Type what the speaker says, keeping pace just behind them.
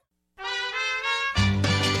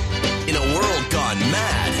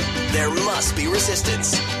must be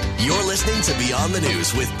resistance. You're listening to Beyond the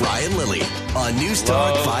News with Brian Lilly on News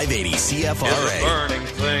Talk 580 CFRA. It's a burning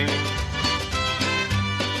thing,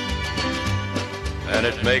 and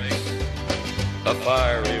it makes a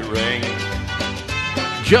fiery ring.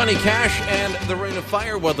 Johnny Cash and the Ring of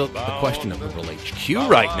Fire. Well, the question of Liberal HQ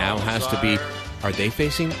right now has to be, are they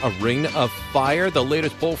facing a ring of fire? The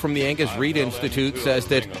latest poll from the Angus Reid Institute says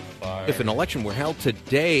that if an election were held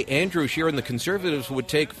today, Andrew Scheer and the Conservatives would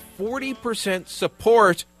take 40%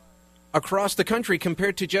 support across the country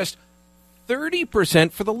compared to just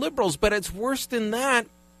 30% for the Liberals. But it's worse than that.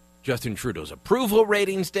 Justin Trudeau's approval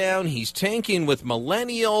rating's down. He's tanking with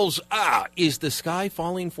millennials. Is the sky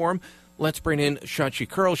falling for him? Let's bring in Shachi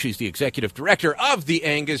Kurl. She's the executive director of the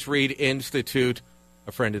Angus Reid Institute,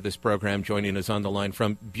 a friend of this program, joining us on the line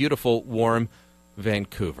from beautiful, warm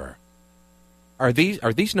Vancouver. Are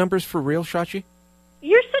these numbers for real, Shachi?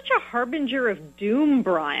 You're such a harbinger of doom,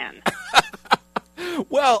 Brian.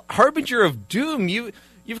 Well, harbinger of doom.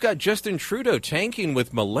 You've got Justin Trudeau tanking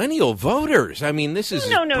with millennial voters. I mean, this is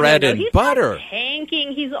bread and butter. He's not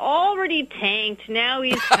tanking. He's already tanked. Now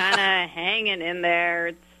he's kind of hanging in there.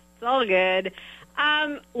 It's all good.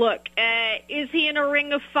 Look, is he in a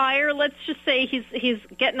ring of fire? Let's just say he's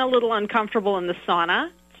getting a little uncomfortable in the sauna.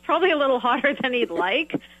 It's probably a little hotter than he'd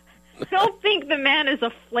like. I don't think the man is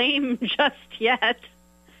aflame just yet.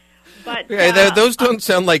 But those don't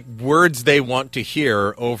sound like words they want to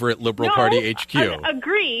hear over at Liberal Party HQ.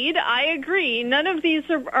 Agreed. I agree. None of these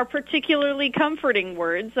are particularly comforting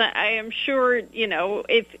words. I am sure,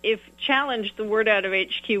 if challenged, the word out of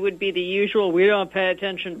HQ would be the usual, we don't pay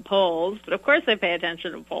attention to polls. But of course I pay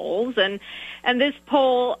attention to polls. And this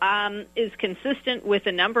poll is consistent with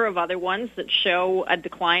a number of other ones that show a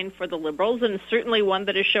decline for the Liberals, and certainly one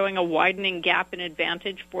that is showing a widening gap in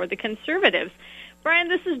advantage for the Conservatives. Brian,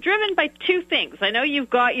 this is driven by two things. I know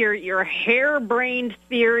you've got your harebrained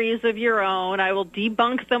theories of your own. I will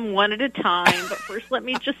debunk them one at a time, but first let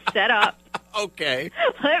me just set up. Okay.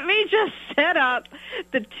 Let me just set up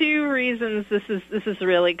the two reasons this is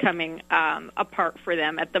really coming apart for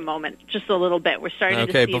them at the moment. Just a little bit. We're starting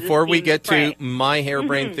to see Okay, before we get to my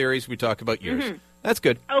harebrained theories, we talk about yours. Mm-hmm. That's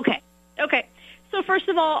good. Okay. So first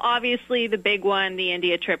of all, obviously the big one, the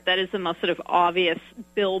India trip, that is the most sort of obvious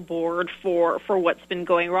billboard for what's been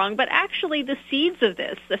going wrong. But actually the seeds of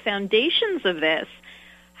this, the foundations of this,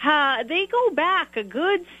 they go back a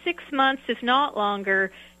good 6 months, if not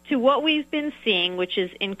longer, to what we've been seeing, which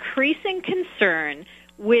is increasing concern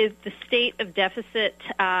with the state of deficit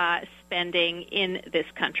spending in this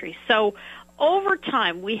country. So over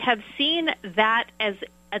time, we have seen that as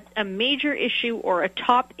a major issue or a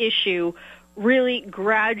top issue really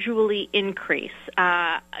gradually increase.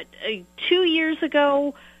 2 years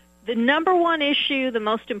ago, the number one issue, the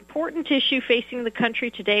most important issue facing the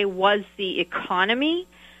country today was the economy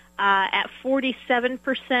at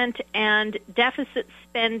 47% and deficit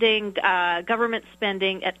spending, government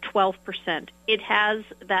spending at 12%. It has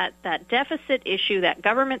that deficit issue, that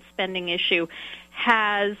government spending issue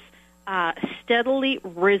has steadily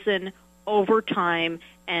risen over time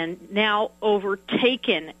and now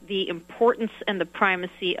overtaken the importance and the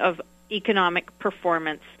primacy of economic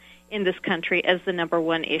performance in this country as the number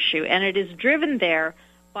one issue. And it is driven there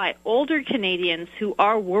by older Canadians who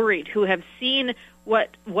are worried, who have seen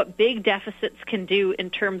what big deficits can do in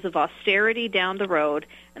terms of austerity down the road,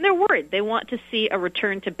 and they're worried. They want to see a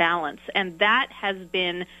return to balance. And that has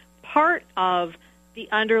been part of the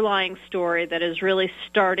underlying story that is really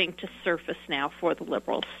starting to surface now for the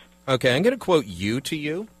Liberals. Okay, I'm going to quote you to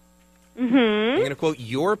you. Mm-hmm. I'm going to quote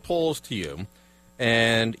your polls to you.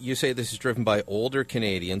 And you say this is driven by older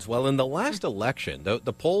Canadians. Well, in the last election,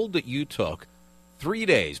 the poll that you took 3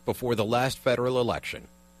 days before the last federal election,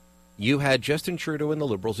 you had Justin Trudeau and the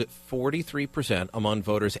Liberals at 43% among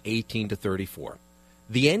voters 18 to 34.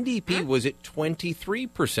 The NDP was at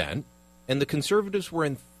 23%, and the Conservatives were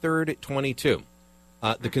in third at 22%.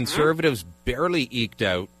 The Conservatives barely eked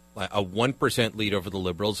out a 1% lead over the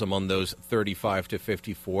Liberals among those 35 to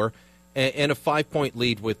 54, and a 5-point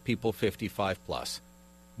lead with people 55 plus.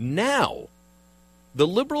 Now, the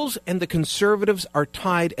Liberals and the Conservatives are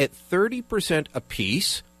tied at 30%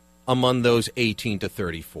 apiece among those 18 to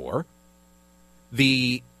 34.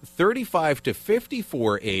 The 35 to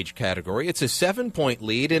 54 age category, it's a 7-point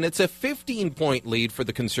lead, and it's a 15-point lead for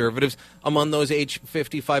the Conservatives among those age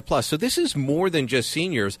 55 plus. So this is more than just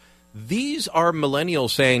seniors. These are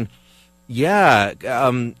millennials saying, yeah,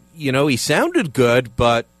 he sounded good,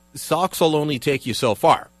 but socks will only take you so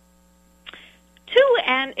far. To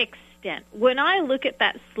an extent, when I look at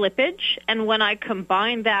that slippage and when I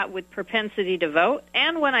combine that with propensity to vote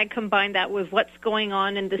and when I combine that with what's going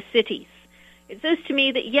on in the cities, it says to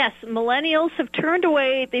me that, yes, millennials have turned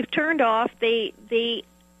away, they've turned off, they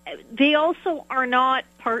also are not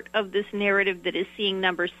part of this narrative that is seeing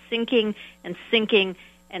numbers sinking and sinking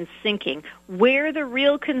and sinking. Where the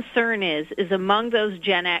real concern is among those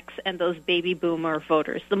Gen X and those baby boomer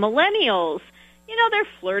voters. The millennials, you know, they're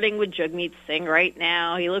flirting with Jagmeet Singh right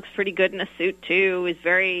now. He looks pretty good in a suit too.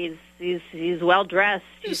 He's well dressed.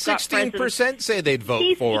 16% say they'd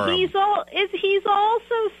vote for him. He's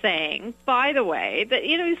also saying, by the way, that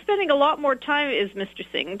he's spending a lot more time, is Mr.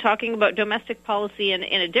 Singh, talking about domestic policy in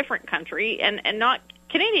a different country and not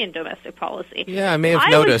Canadian domestic policy. Yeah, I may have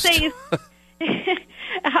noticed.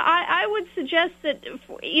 I would suggest that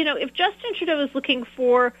if Justin Trudeau is looking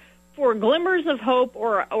for glimmers of hope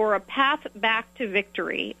or a path back to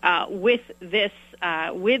victory with this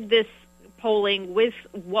polling, with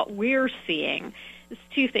what we're seeing, it's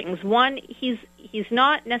two things. One, he's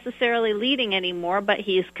not necessarily leading anymore, but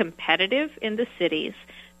he is competitive in the cities.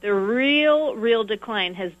 The real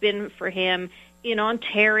decline has been for him in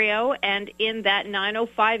Ontario and in that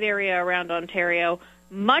 905 area around Ontario.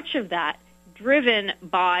 Much of that driven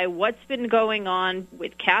by what's been going on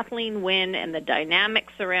with Kathleen Wynne and the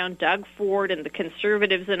dynamics around Doug Ford and the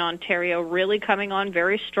Conservatives in Ontario really coming on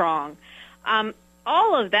very strong.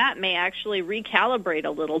 All of that may actually recalibrate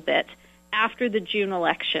a little bit after the June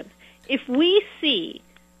election. If we see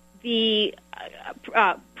the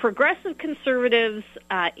progressive Conservatives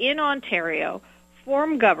in Ontario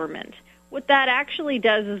form government, what that actually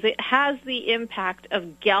does is it has the impact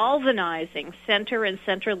of galvanizing center and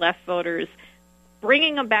center-left voters,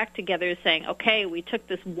 bringing them back together, saying, okay, we took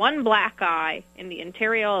this one black eye in the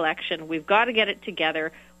Ontario election. We've got to get it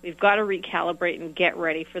together. We've got to recalibrate and get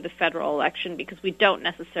ready for the federal election because we don't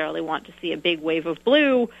necessarily want to see a big wave of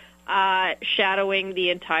blue shadowing the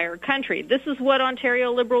entire country. This is what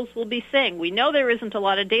Ontario Liberals will be saying. We know there isn't a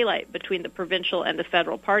lot of daylight between the provincial and the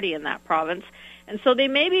federal party in that province, and so they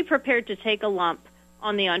may be prepared to take a lump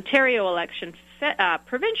on the Ontario election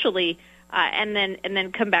provincially and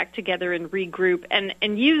then come back together and regroup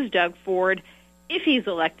and use Doug Ford, if he's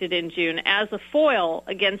elected in June, as a foil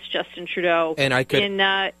against Justin Trudeau in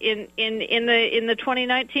the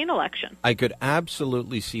 2019 election. I could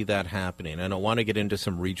absolutely see that happening, and I want to get into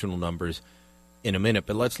some regional numbers in a minute,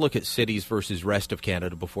 but let's look at cities versus rest of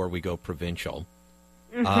Canada before we go provincial.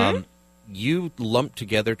 Mm-hmm. You lump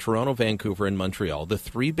together Toronto, Vancouver, and Montreal, the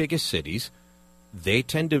three biggest cities. They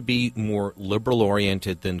tend to be more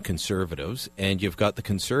liberal-oriented than Conservatives, and you've got the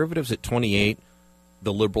Conservatives at 28,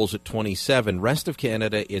 the Liberals at 27. Rest of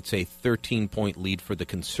Canada, it's a 13-point lead for the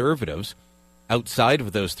Conservatives outside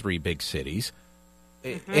of those three big cities.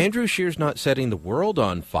 Mm-hmm. Andrew Scheer's not setting the world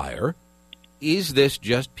on fire. Is this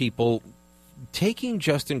just people taking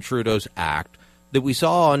Justin Trudeau's act that we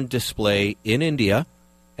saw on display in India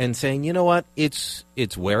and saying, you know what, it's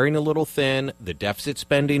wearing a little thin, the deficit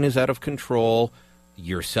spending is out of control,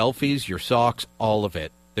 your selfies, your socks, all of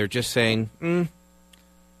it. They're just saying,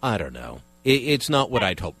 I don't know. It's not what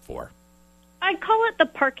I'd hoped for. I call it the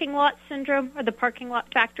parking lot syndrome or the parking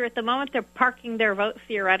lot factor. At the moment, they're parking their vote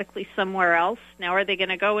theoretically somewhere else. Now, are they going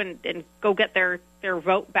to go and go get their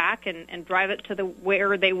vote back and drive it to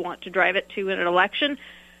where they want to drive it to in an election?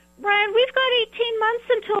 Brian, we've got 18 months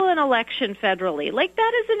until an election federally. Like,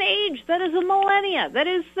 that is an age. That is a millennia. That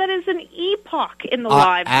is an epoch in the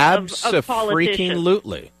lives of politicians.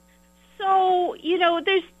 Absolutely. So,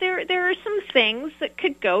 there are some things that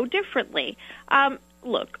could go differently.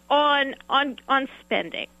 Look, on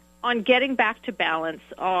spending, on getting back to balance,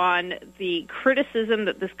 on the criticism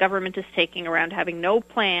that this government is taking around having no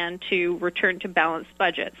plan to return to balanced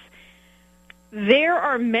budgets, there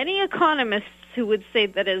are many economists who would say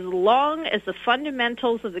that as long as the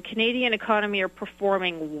fundamentals of the Canadian economy are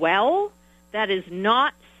performing well, that is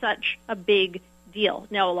not such a big deal.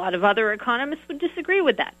 Now, a lot of other economists would disagree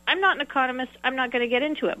with that. I'm not an economist. I'm not going to get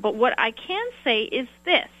into it. But what I can say is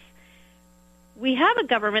this. We have a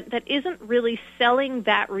government that isn't really selling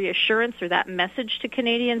that reassurance or that message to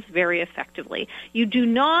Canadians very effectively. You do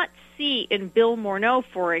not see in Bill Morneau,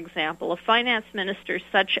 for example, a finance minister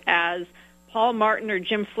such as Paul Martin or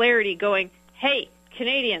Jim Flaherty going, hey,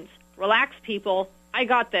 Canadians, relax, people. I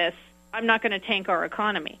got this. I'm not going to tank our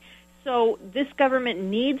economy. So this government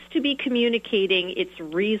needs to be communicating its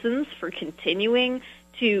reasons for continuing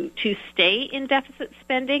to stay in deficit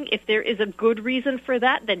spending. If there is a good reason for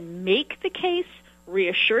that, then make the case,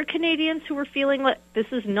 reassure Canadians who are feeling that this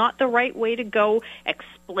is not the right way to go,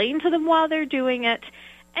 explain to them while they're doing it.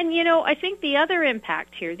 And, I think the other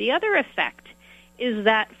impact here, the other effect, is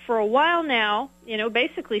that for a while now,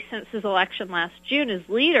 basically since his election last June as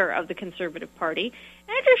leader of the Conservative Party,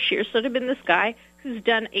 Andrew Scheer's sort of been this guy who's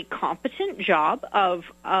done a competent job of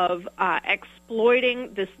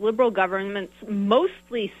exploiting this Liberal government's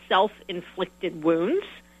mostly self-inflicted wounds,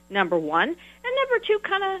 number one, and number two,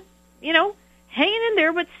 kind of, hanging in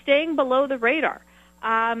there but staying below the radar.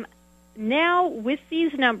 Now, with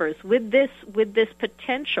these numbers, with this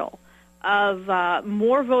potential of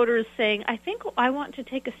more voters saying, I think I want to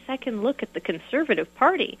take a second look at the Conservative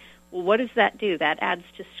Party. Well, what does that do? That adds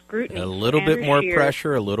to scrutiny. A little bit more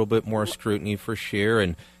pressure, a little bit more scrutiny for Scheer.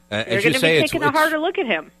 And as you say, taking a harder look at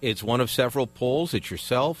him. It's one of several polls. It's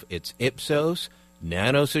yourself. It's Ipsos.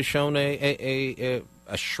 Nanos has shown a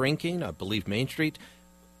shrinking, I believe Main Street.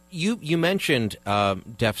 You mentioned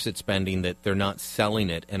deficit spending, that they're not selling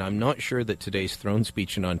it. And I'm not sure that today's throne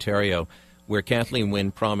speech in Ontario, where Kathleen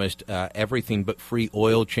Wynne promised everything but free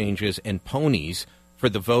oil changes and ponies for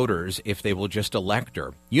the voters if they will just elect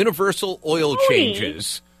her. Universal oil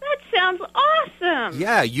changes. That sounds awesome.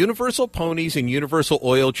 Yeah, universal ponies and universal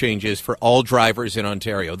oil changes for all drivers in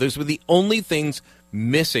Ontario. Those were the only things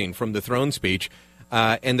missing from the throne speech,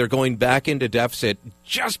 and they're going back into deficit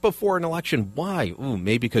just before an election. Why? Ooh,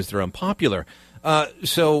 maybe because they're unpopular.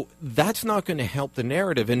 So that's not going to help the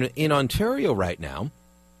narrative. And in Ontario right now,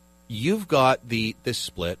 you've got this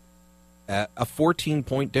split, a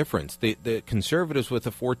 14-point difference. The Conservatives with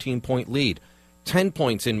a 14-point lead, 10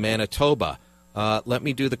 points in Manitoba. Let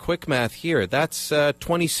me do the quick math here. That's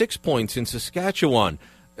 26 points in Saskatchewan.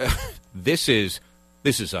 This is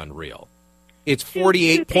unreal. It's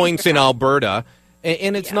 48 points in Alberta,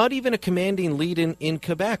 and it's not even a commanding lead in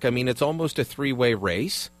Quebec. I mean, it's almost a three-way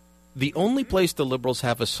race. The only place the Liberals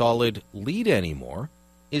have a solid lead anymore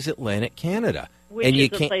is Atlantic Canada. Which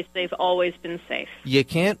is a place they've always been safe. You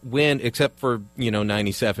can't win, except for,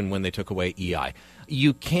 97 when they took away EI.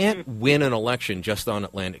 You can't win an election just on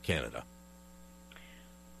Atlantic Canada.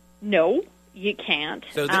 No, you can't.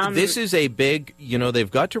 So this is a big,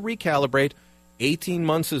 they've got to recalibrate. 18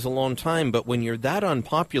 months is a long time, but when you're that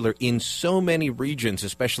unpopular in so many regions,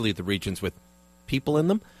 especially the regions with people in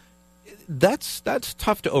them, that's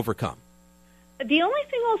tough to overcome. The only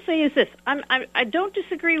thing I'll say is this: I don't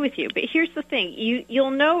disagree with you, but here's the thing: you'll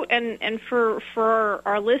know, and for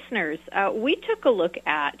our listeners, we took a look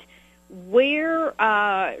at where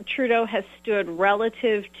Trudeau has stood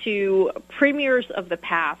relative to premiers of the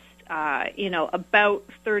past, about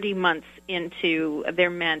 30 months into their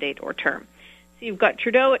mandate or term. So you've got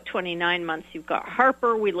Trudeau at 29 months. You've got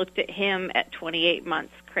Harper. We looked at him at 28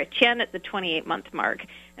 months. Chrétien at the 28-month mark,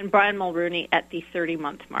 and Brian Mulroney at the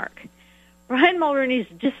 30-month mark. Brian Mulroney's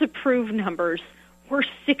disapprove numbers were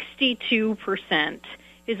 62%.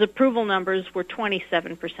 His approval numbers were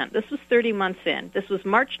 27%. This was 30 months in. This was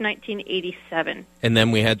March 1987. And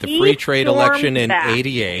then we had the free trade election in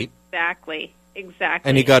 88. Exactly.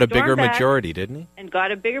 And he got a bigger majority, didn't he? And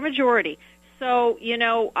got a bigger majority. So,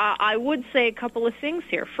 I would say a couple of things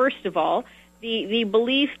here. First of all, the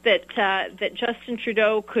belief that Justin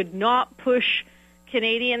Trudeau could not push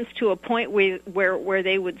Canadians to a point where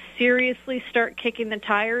they would seriously start kicking the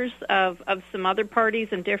tires of some other parties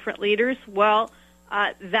and different leaders, well,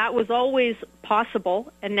 that was always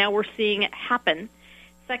possible, and now we're seeing it happen.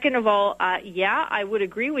 Second of all, I would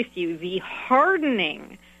agree with you. The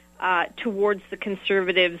hardening towards the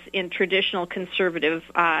Conservatives in traditional Conservative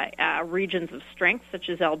regions of strength, such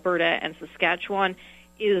as Alberta and Saskatchewan,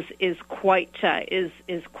 is quite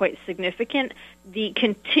significant. The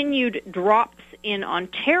continued drops in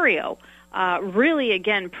Ontario, really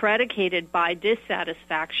again predicated by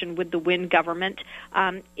dissatisfaction with the Wynne government,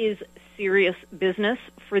 is serious business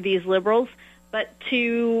for these Liberals.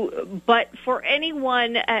 But for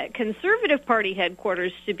anyone at Conservative Party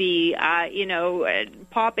headquarters to be,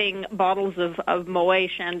 popping bottles of Moet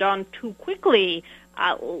Chandon too quickly,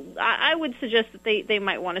 I would suggest that they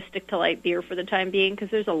might want to stick to light beer for the time being, because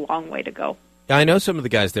there's a long way to go. I know some of the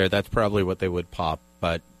guys there, that's probably what they would pop,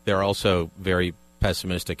 but they're also very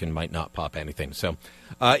pessimistic and might not pop anything. So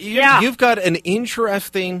you've got an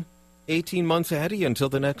interesting 18 months ahead of you until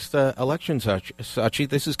the next election, Sachi.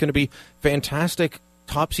 This is going to be fantastic,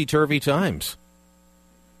 topsy-turvy times.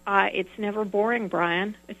 It's never boring,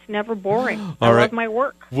 Brian. It's never boring. I love my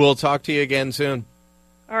work. We'll talk to you again soon.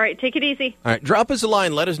 All right, take it easy. All right, drop us a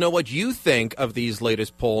line. Let us know what you think of these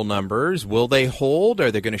latest poll numbers. Will they hold? Are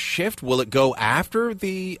they going to shift? Will it go after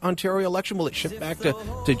the Ontario election? Will it shift back to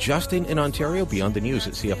Justin in Ontario? Beyond the News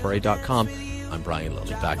at CFRA.com. I'm Brian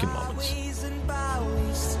Lilly. Back in moments.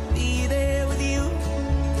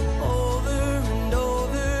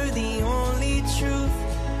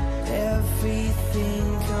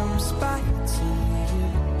 Everything comes back